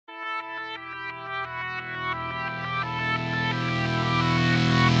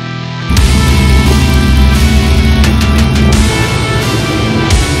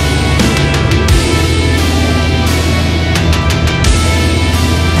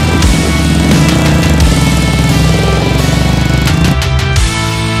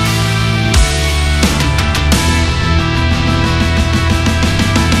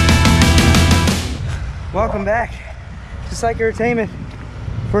Syke Entertainment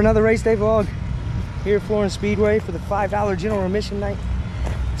for another race day vlog here at Florence Speedway for the $5 general admission night.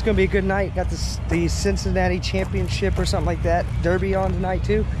 It's gonna be a good night. Got the Cincinnati Championship or something like that Derby on tonight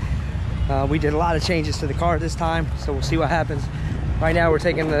too. We did a lot of changes to the car this time, so we'll see what happens. Right now we're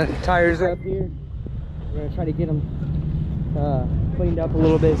taking the tires up here. We're gonna try to get them cleaned up a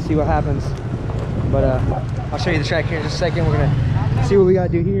little bit, see what happens. But I'll show you the track here in just a second. We're gonna see what we gotta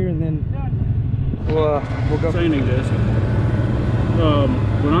do here, and then we'll go. Training disc.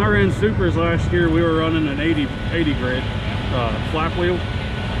 When I ran supers last year, we were running an 80 grid flap wheel.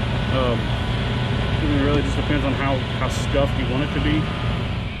 It really just depends on how scuffed you want it to be.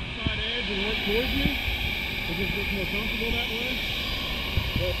 Side edge and work towards you. It just gets more comfortable that way.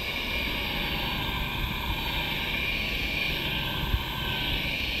 But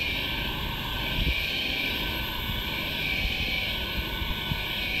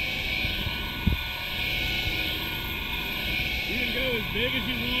you can go as big as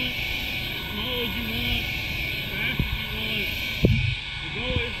you want, small as you want, fast as you want. The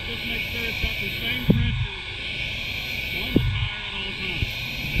goal is to just make sure it's got the same pressure on the tire at all times.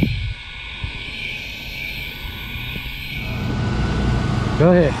 Go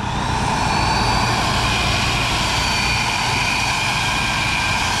ahead.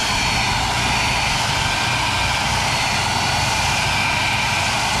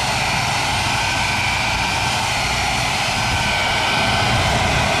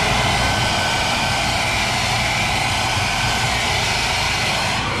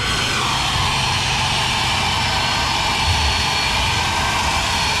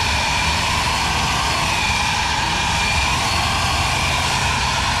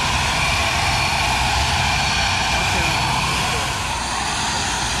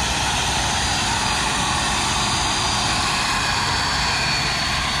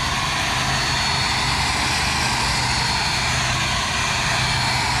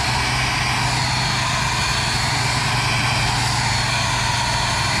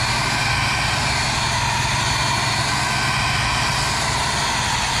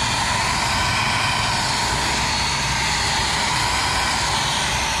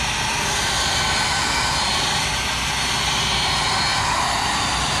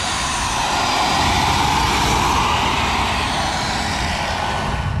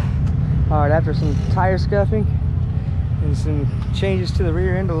 All right, after some tire scuffing and some changes to the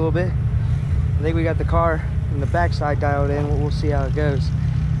rear end a little bit, I think we got the car in the backside dialed in. We'll see how it goes,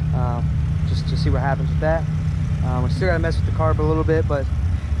 just to see what happens with that. We still got to mess with the carb a little bit, but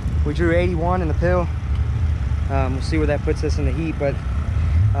we drew 81 in the pill. We'll see where that puts us in the heat, but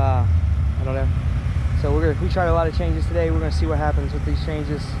I don't know. So we tried a lot of changes today. We're gonna see what happens with these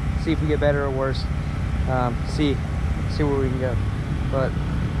changes, see if we get better or worse, see where we can go. But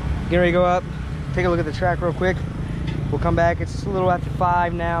getting ready to go up, take a look at the track real quick. We'll come back. It's a little after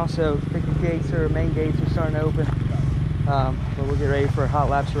 5 now, so I think the main gates are starting to open. But we'll get ready for hot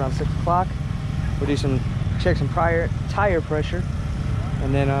laps around 6 o'clock. We'll do check some prior tire pressure,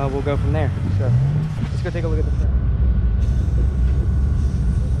 and then we'll go from there. So let's go take a look at the track.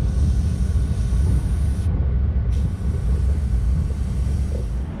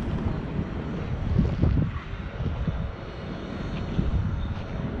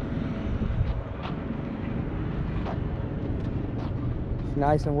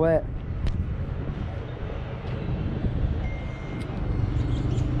 Nice and wet.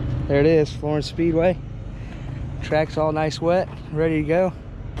 There it is, Florence Speedway. Track's all nice, wet, ready to go.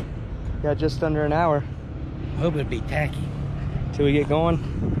 Got just under an hour. Hope it'd be tacky till we get going.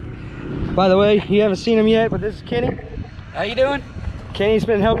 By the way, you haven't seen him yet, but this is Kenny. How you doing? Kenny's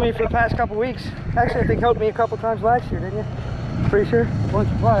been helping me for the past couple weeks. Actually, I think helped me a couple times last year, didn't you? Pretty sure, once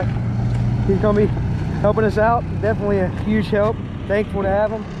or twice. He's gonna be helping us out. Definitely a huge help. Thankful to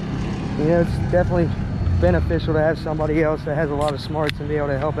have him. You know, it's definitely beneficial to have somebody else that has a lot of smarts and be able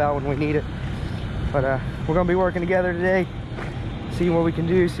to help out when we need it. But we're gonna be working together today, see what we can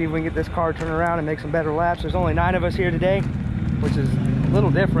do, see if we can get this car turned around and make some better laps. There's only 9 of us here today, which is a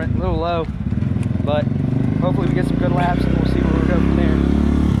little different, a little low, but hopefully we get some good laps and we'll see where we go from there.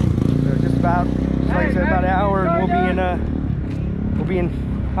 So just like I said, about an hour, and we'll be in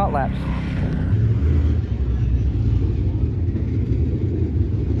hot laps.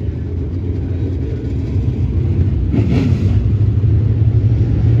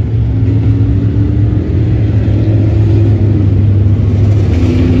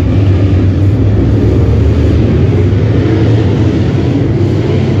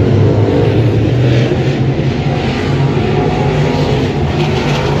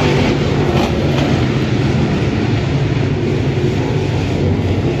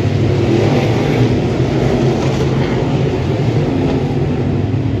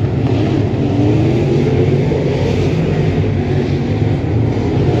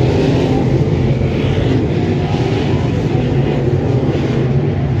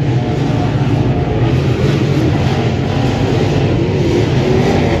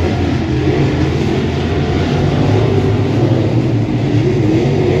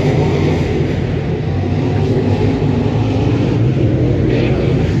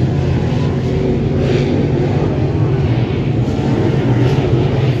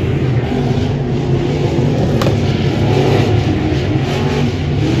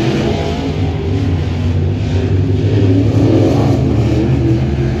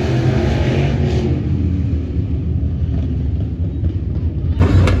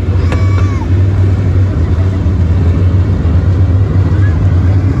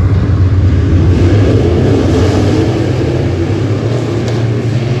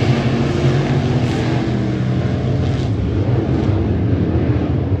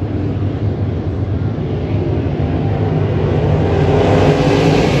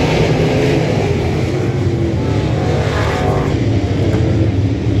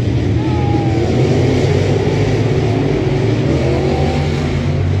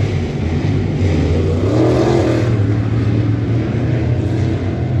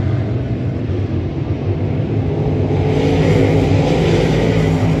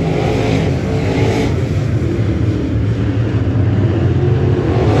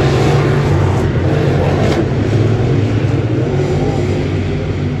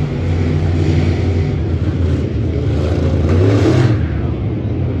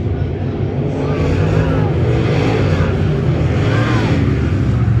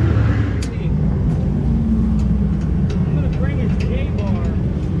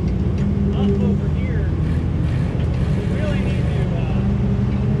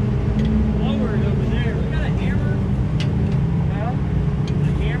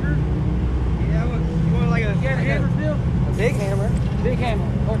 Big hammer. Big hammer.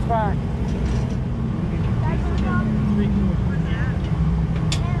 Horsepower.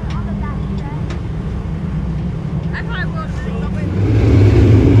 I probably will do something.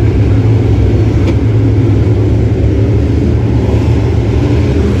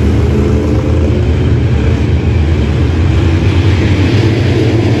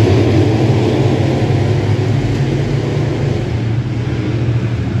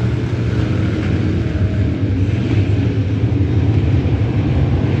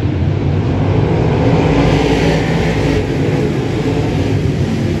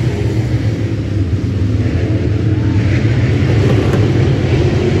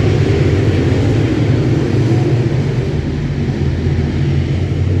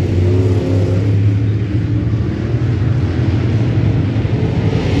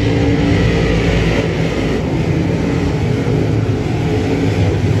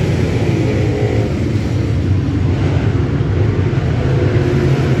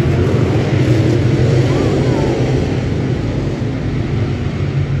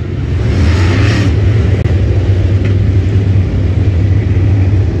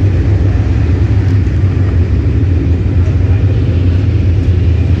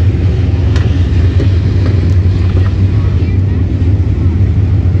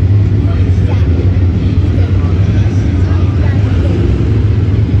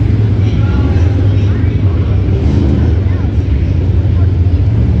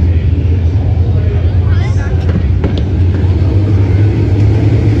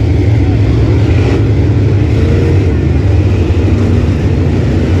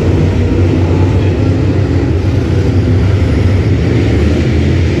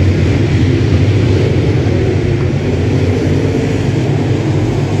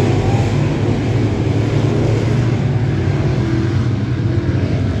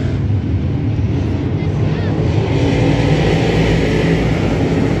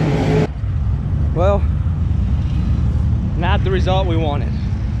 Well, not the result we wanted,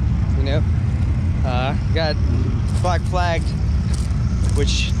 you know. Got black flagged,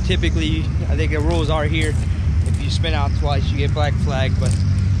 which typically, I think the rules are here, if you spin out twice, you get black flagged, but,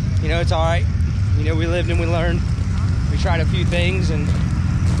 you know, it's all right. You know, we lived and we learned. We tried a few things, and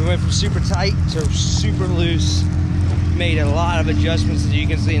we went from super tight to super loose. Made a lot of adjustments, as you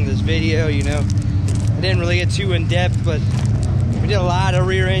can see in this video, you know. I didn't really get too in depth, but we did a lot of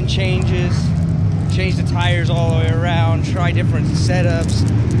rear end changes. Changed the tires all the way around, tried different setups,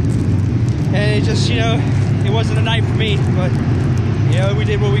 and it just, you know, it wasn't a night for me, but, you know, we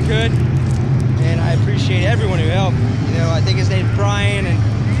did what we could, and I appreciate everyone who helped. You know, I think his name's Brian, and,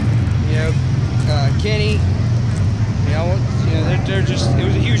 you know, Kenny, they're just, it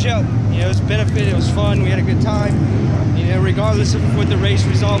was a huge help. You know, it was a benefit, it was fun, we had a good time. You know, regardless of what the race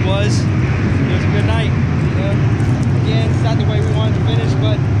result was, it was a good night. You know, again, it's not the way we wanted to finish,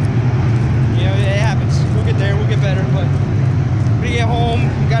 but, you know, it happens. We'll get there, we'll get better, but when you get home,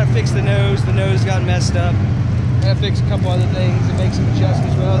 you gotta fix the nose. The nose got messed up. Gotta fix a couple other things and make some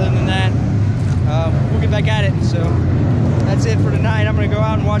adjustments, but other than that, we'll get back at it. So that's it for tonight. I'm gonna go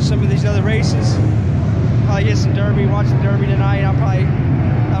out and watch some of these other races. Probably get some derby, watch the derby tonight. I'll probably,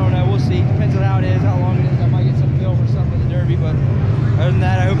 I don't know, we'll see. Depends on how it is, how long it is. I might get some film or something of the derby, but other than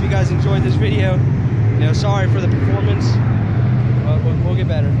that, I hope you guys enjoyed this video. You know, sorry for the performance, but we'll get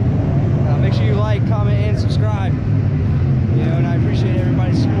better. Make sure you like, comment, and subscribe. You know, and I appreciate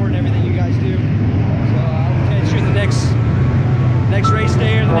everybody's support and everything you